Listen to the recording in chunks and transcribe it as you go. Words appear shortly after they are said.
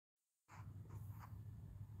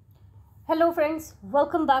Hello friends,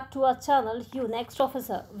 welcome back to our channel, You Next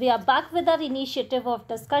Officer. We are back with our initiative of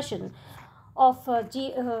discussion of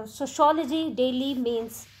Sociology Daily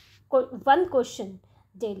Means one question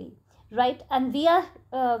daily, right? And we are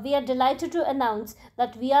delighted to announce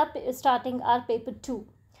that we are starting our paper 2.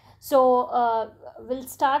 So we'll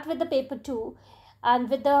start with the paper 2, and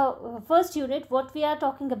with the first unit what we are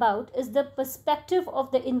talking about is the perspective of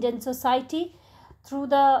the Indian society through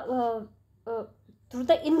the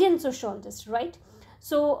Indian sociologist, right?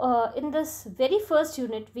 So in this very first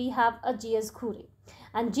unit we have a G.S. Ghurye,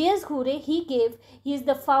 and G.S. Ghurye he is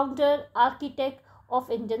the founder architect of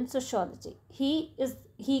Indian sociology. He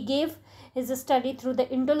gave his study through the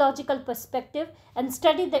indological perspective and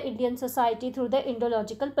studied the Indian society through the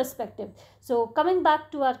indological perspective. So coming back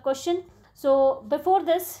to our question, so before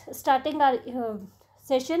this starting our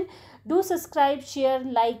session, do subscribe, share,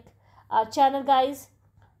 like our channel, guys.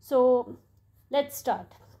 So let's start.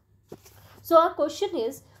 So our question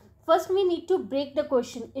is, first we need to break the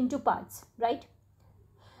question into parts, right?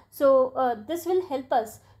 So this will help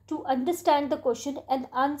us to understand the question and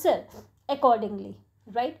answer accordingly,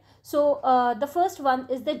 right? So the first one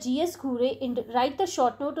is the G.S. Ghurye. Write the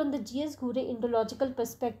short note on the G.S. Ghurye indological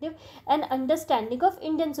perspective and understanding of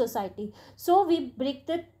Indian society. So we break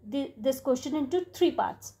this question into three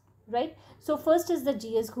parts, right? So first is the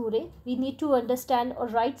G.S. Ghurye. We need to understand or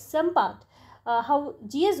write some part how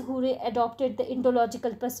G.S. Ghurye adopted the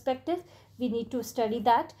indological perspective. We need to study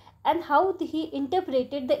that, and how he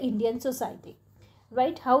interpreted the Indian society,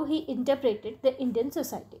 right? How he interpreted the Indian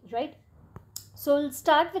society, right? So we'll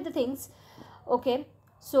start with the things. Okay,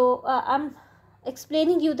 so I'm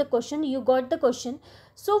explaining you the question. You got the question.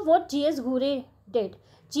 So what G.S. Ghurye did?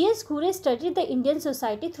 G.S. Ghurye studied the Indian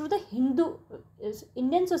society through the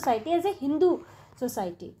Indian society as a Hindu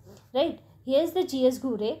society, right? Here's the G.S.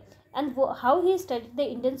 Ghurye, and how he studied the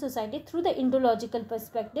Indian society through the indological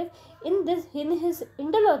perspective. In his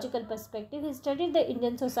indological perspective, he studied the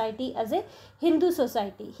Indian society as a Hindu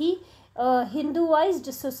society. He Hinduized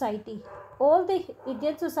society. All the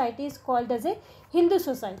Indian society is called as a Hindu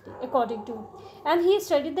society according to, and he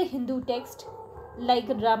studied the Hindu text like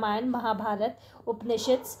Ramayana, Mahabharata,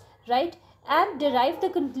 Upanishads, right, and derived the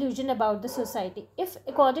conclusion about the society. If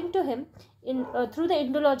according to him, in through the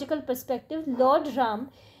indological perspective, Lord Ram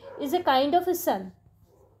is a kind of a son,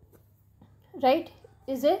 right,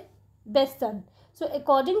 is a best son. So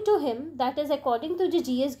according to him, that is according to the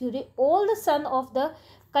G.S. Ghurye, all the son of the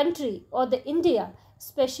country or the India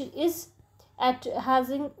special is at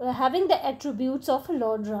having the attributes of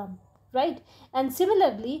Lord Ram, right? And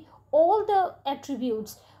similarly, all the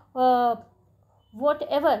attributes,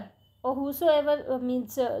 whatever or whosoever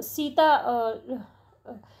means Sita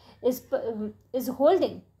is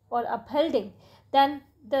holding or upholding, then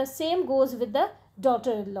the same goes with the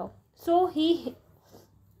daughter-in-law. So he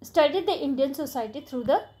studied the Indian society through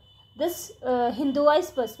this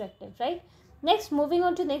Hinduized perspective, right? Next, moving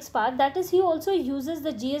on to next part, that is he also uses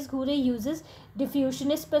the G.S. Ghurye uses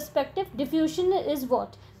diffusionist perspective. Diffusion is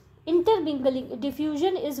what? Intermingling.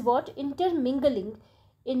 Diffusion is what? Intermingling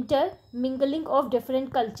of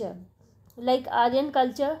different culture, like Aryan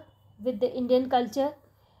culture with the Indian culture,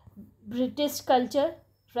 British culture,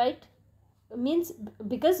 right? Means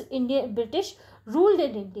because British ruled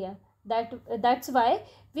in India, that's why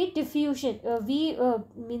we diffusion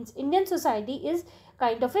means Indian society is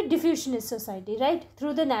kind of a diffusionist society, right?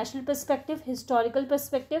 Through the national perspective, historical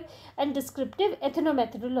perspective, and descriptive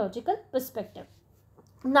ethnomethodological perspective.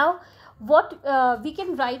 Now what we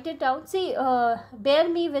can write it down. See, bear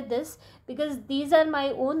me with this because these are my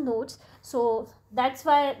own notes, so that's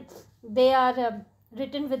why they are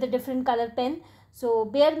written with a different color pen. So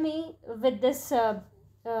bear me with this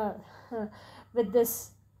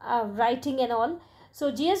writing and all.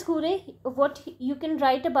 So G.S. Ghurye, what you can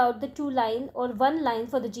write about the two line or one line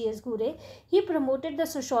for the G.S. Ghurye, he promoted the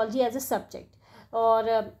sociology as a subject,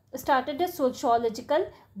 or started a sociological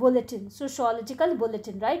bulletin,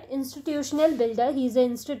 right? Institutional builder. He is an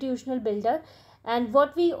institutional builder, and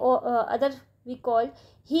what we call,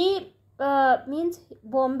 he means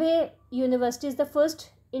Bombay University is the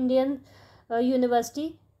first Indian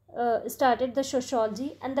university started the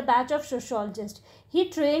sociology, and the batch of sociologists, he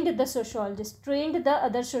trained the sociologist, trained the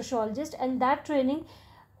other sociologist, and that training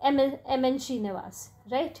M.N. Srinivas,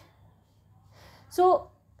 right? So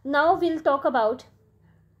now we'll talk about,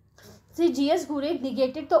 see, G.S. Ghurye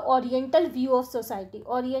negated the Oriental view of society.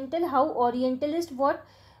 Oriental, how? Orientalist, what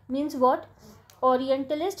means what?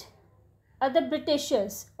 Orientalist are the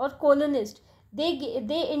Britishers or colonists. They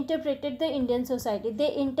interpreted the Indian society.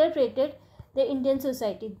 They interpreted the Indian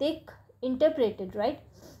society. They interpreted, right?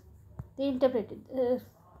 They interpreted.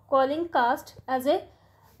 calling caste as a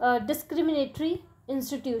discriminatory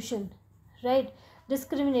institution, right?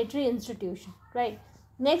 Discriminatory institution, right?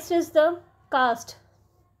 Next is the caste.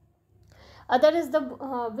 Other is the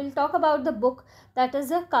we'll talk about the book that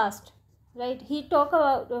is a caste, right? He talk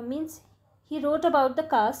about means he wrote about the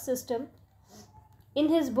caste system in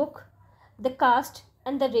his book The Caste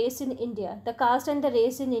and the Race in India, The Caste and the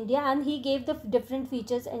Race in India, and he gave the different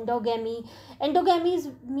features. Endogamy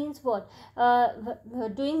means what?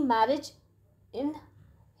 Doing marriage in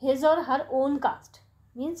his or her own caste,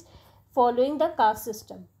 means following the caste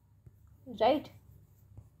system, right?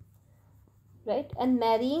 And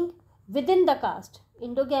marrying within the caste.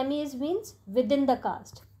 Endogamy means within the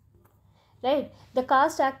caste, right? The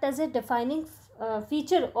caste act as a defining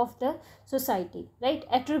feature of the society, right?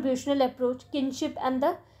 Attributional approach, kinship, and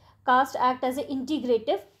the caste act as an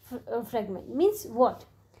integrative fragment. Means what?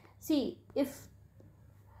 See, if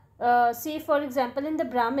say for example in the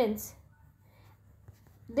Brahmins,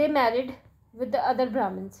 they married with the other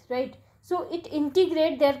Brahmins, right? So it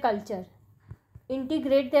integrate their culture,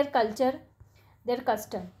 their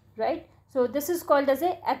custom, right? So this is called as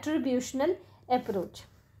a attributional approach.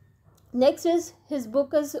 Next is his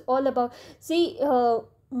book is all about, see,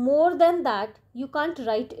 more than that you can't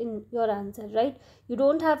write in your answer, right? You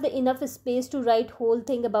don't have the enough space to write whole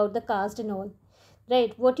thing about the caste and all,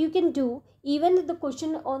 right? What you can do, even if the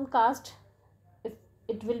question on caste, if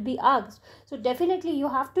it will be asked, so definitely you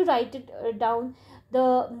have to write it down,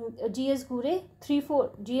 the G.S.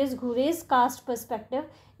 Ghure's caste perspective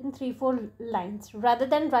in 3-4 lines, rather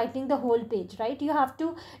than writing the whole page, right? You have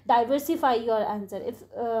to diversify your answer. If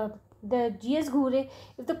the G.S. Ghurye,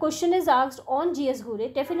 if the question is asked on G.S.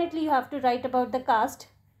 Ghurye, definitely you have to write about the caste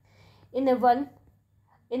in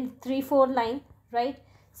 3-4 line, right?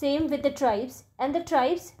 Same with the tribes. And the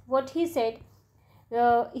tribes, what he said,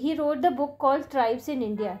 he wrote the book called Tribes in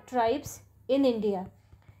India, right?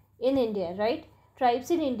 Tribes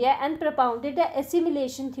in India, and propounded the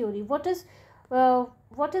assimilation theory. What is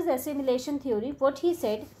assimilation theory? What he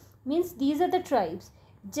said means these are the tribes,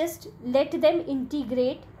 just let them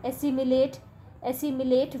integrate, assimilate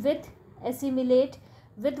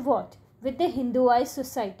with what? With the Hinduized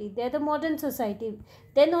society. They are the modern society.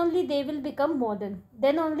 Then only they will become modern.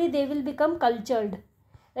 Then only they will become cultured,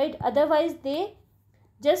 right? Otherwise they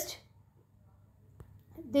just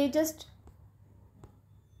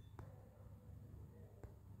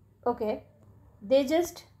okay, they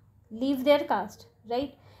just leave their caste,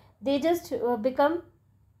 right? They just become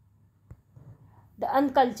the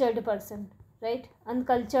uncultured person, right?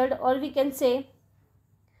 Uncultured, or we can say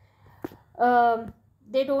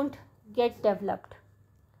they don't get developed,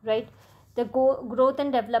 right? The growth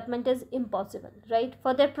and development is impossible, right?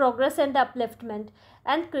 For their progress and upliftment,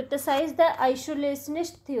 and criticize the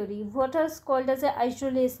isolationist theory. What is called as a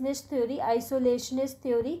isolationist theory? Isolationist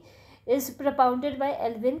theory is propounded by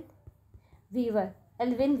Alvin Weaver.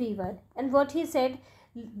 And what he said,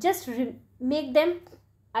 just make them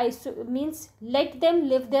means let them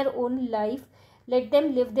live their own life, let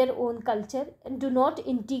them live their own culture, and do not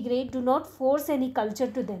integrate, do not force any culture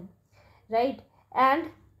to them, right? And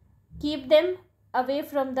keep them away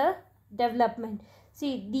from the development.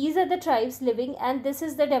 See, these are the tribes living, and this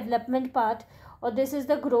is the development part, or this is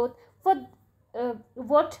the growth. For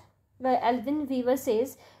what Alvin Weaver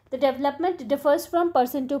says, the development differs from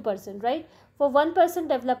person to person, right? For one person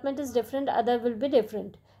development is different, other will be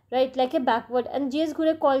different, right? Like a backward, and G.S.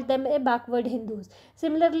 Ghurye called them a backward Hindus.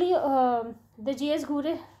 Similarly, the G.S.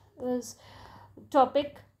 Ghure's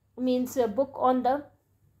topic means a book on the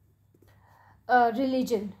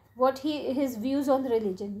religion. What his views on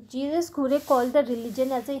religion. G.S. Ghurye called the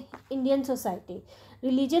religion as a Indian society.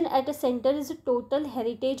 Religion at a center is a total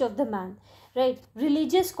heritage of the man, right?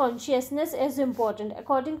 Religious consciousness is important.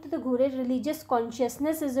 According to the Ghurye, religious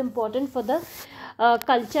consciousness is important for the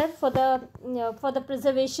culture, for the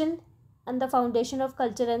preservation and the foundation of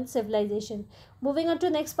culture and civilization. Moving on to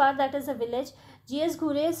next part, that is a village. G.S.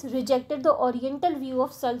 Ghurye rejected the Oriental view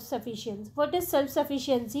of self-sufficiency. What is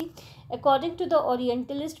self-sufficiency? According to the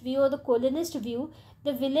Orientalist view or the colonist view,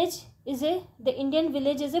 the Indian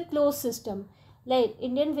village is a closed system. Like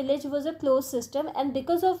Indian village was a closed system, and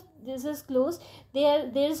because of this is closed, there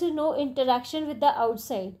is no interaction with the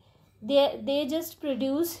outside. They just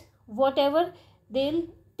produce whatever they'll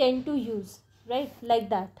tend to use, right? Like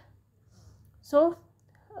that. So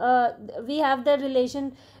we have the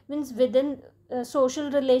relation, means within social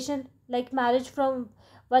relation, like marriage from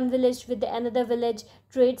one village with another village,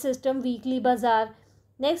 trade system, weekly bazaar.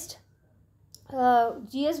 Next,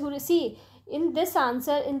 G.S. Ghurye, see, in this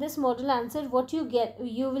model answer, what you get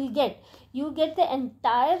the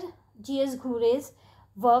entire G.S. Ghure's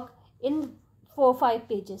work in 4-5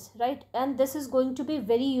 pages, right? And this is going to be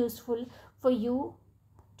very useful for you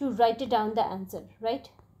to write it down the answer, right?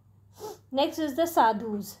 Next is the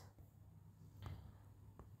sadhus.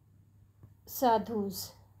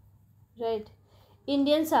 Sadhus, right?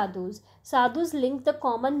 Indian sadhus. Sadhus link the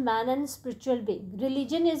common man and spiritual being.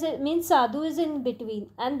 Religion means sadhu is in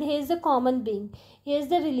between, and he is the common being. He is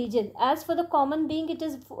the religion. As for the common being, it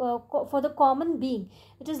is for the common being,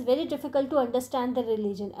 it is very difficult to understand the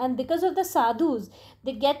religion. And because of the sadhus,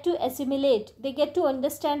 they get to assimilate. They get to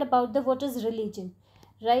understand about the what is religion,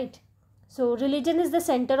 right? So religion is the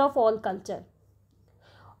center of all culture.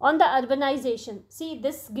 On the urbanization, see,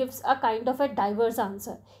 this gives a kind of a diverse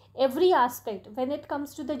answer. Every aspect, when it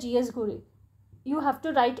comes to the GS Ghurye, you have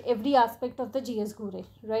to write every aspect of the GS Ghurye,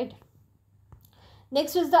 right?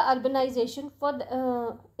 Next is the urbanization. For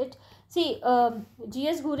the,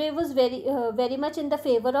 GS Ghurye was very much in the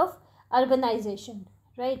favor of urbanization,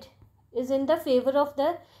 right? Is in the favor of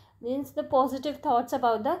the, means the positive thoughts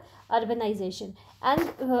about the urbanization.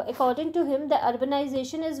 And according to him, the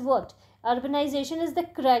urbanization is what? Urbanization is the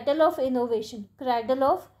cradle of innovation. Cradle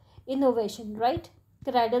of innovation, right?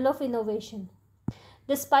 Cradle of innovation.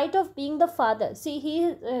 Despite of being the father, see,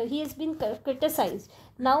 he has been criticized.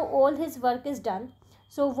 Now all his work is done.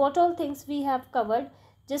 So what all things we have covered?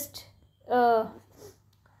 Just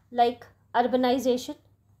like urbanization,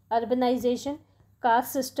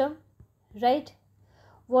 caste system, right?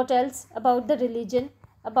 What else? About the religion,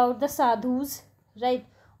 about the sadhus, right?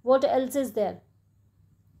 What else is there?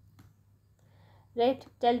 Right?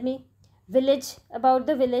 Tell me. Village, about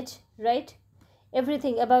the village, right?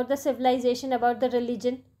 Everything about the civilization, about the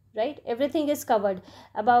religion, right? Everything is covered.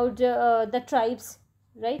 About the tribes,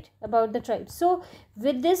 right? About the tribes. So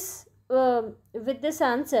with this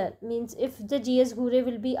answer, means if the GS Ghurye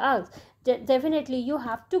will be asked, definitely you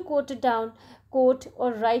have to quote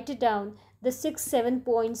or write it down the 6-7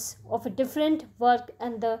 points of a different work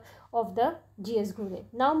and of the GS Ghurye.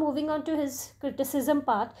 Now moving on to his criticism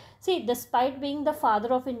part. See, despite being the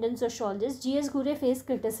father of Indian sociologists, GS Ghurye faced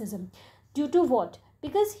criticism. Due to what?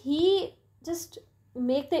 Because he just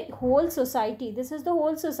make the whole society, this is the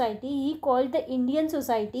whole society, he called the Indian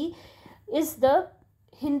society is the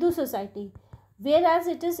Hindu society, whereas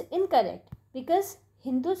it is incorrect, because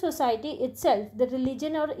Hindu society itself, the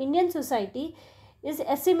religion or Indian society, is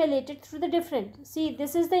assimilated through the different. See,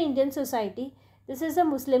 this is the Indian society, this is a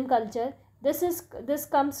Muslim culture, this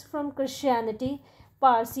comes from Christianity,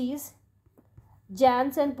 Parsis,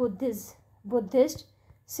 Jains and Buddhist,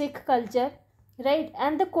 Sikh culture, right?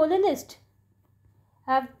 And the colonists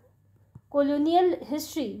have colonial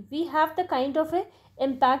history. We have the kind of a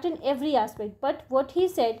impact in every aspect. But what he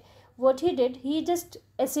said, what he did, he just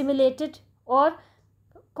assimilated, or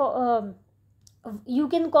you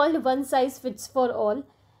can call one size fits for all,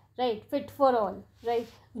 right? Fit for all, right?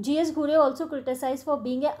 GS Ghurye also criticized for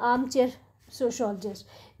being an armchair sociologist,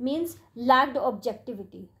 means lacked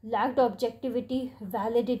objectivity,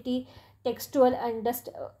 validity, textual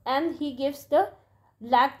and he gives the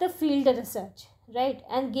lacked the field research, right?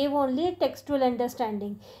 And gave only textual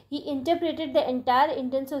understanding. He interpreted the entire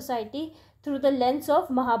Indian society through the lens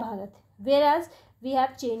of Mahabharata, whereas we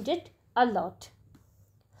have changed it a lot.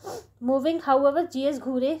 Moving, however, GS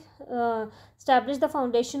Ghurye established the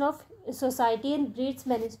foundation of society and breeds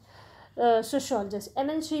many sociologists.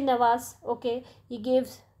 MN Srinivas, okay, he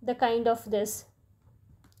gives the kind of this.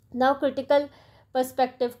 Now critical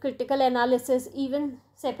perspective, critical analysis, even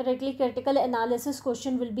separately critical analysis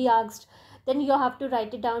question will be asked, then you have to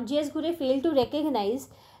write it down. GS Ghurye failed to recognize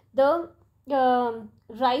the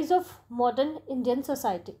rise of modern Indian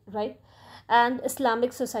society, right? And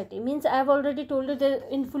Islamic society, means I have already told you the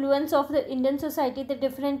influence of the Indian society, the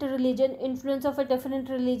different religion, influence of a different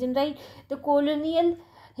religion, right? The colonial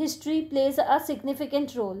history plays a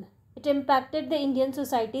significant role. It impacted the Indian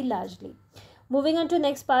society largely. Moving on to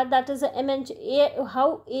next part, that is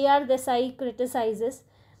how A.R. Desai criticized.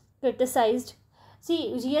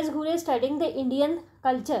 See, GS Ghurye studying the Indian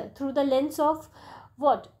culture through the lens of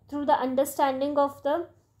what? Through the understanding of the,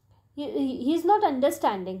 he is not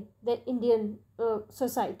understanding the Indian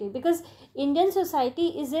society, because Indian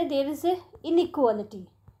society there is a inequality,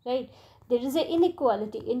 right? There is a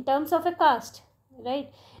inequality in terms of a caste, right?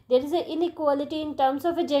 There is a inequality in terms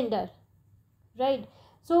of a gender, right?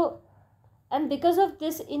 So, and because of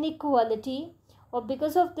this inequality, or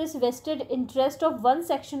because of this vested interest of one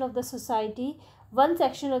section of the society,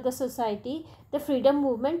 the freedom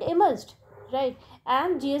movement emerged, right?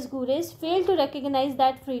 And GS Ghurye failed to recognize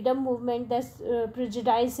that freedom movement, that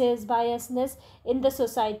prejudices, biasness in the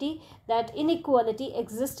society, that inequality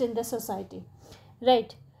exists in the society,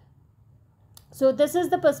 right? So this is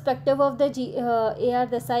the perspective of the A.R.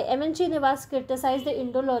 Desai. M.N. Srinivas criticized the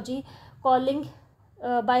Indology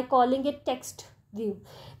by calling it text view.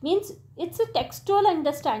 Means it's a textual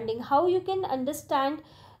understanding, how you can understand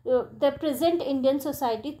the present Indian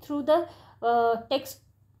society through the text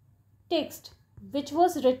which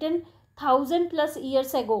was written 1,000+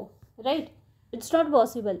 years ago, right? It's not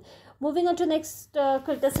possible. Moving on to next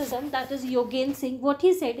criticism, that is Yogen Singh. What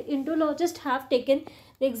he said: Indologists have taken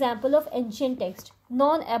the example of ancient text,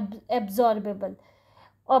 non-absorbable,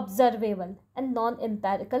 observable, and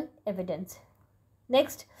non-empirical evidence.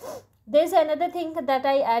 Next, there's another thing that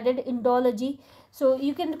I added: indology. So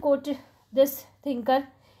you can quote this thinker,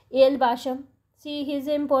 A.L. Basham. See, he's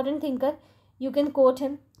an important thinker. You can quote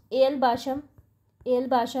him, A.L. Basham. A.L.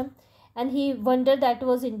 Basham, and he wondered that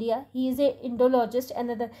was India. He is a Indologist.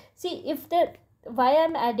 Another, see, if the, why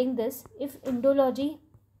I'm adding this, if Indology,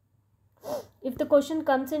 if the question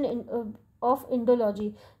comes in of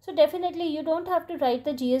Indology, so definitely you don't have to write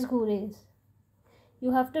the G.S. Ghurye.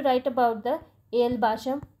 You have to write about the A.L.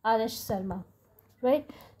 Basham, R.S. Sharma, right?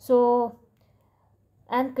 So,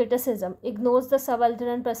 and criticism ignores the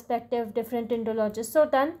subaltern perspective, different Indologists. So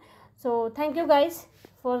done. So thank you guys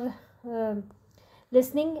for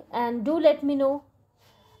listening, and do let me know,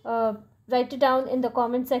 uh, write it down in the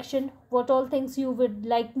comment section what all things you would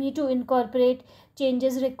like me to incorporate,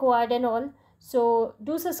 changes required and all. So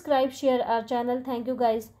do subscribe, share our channel. Thank you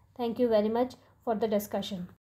guys, thank you very much for the discussion.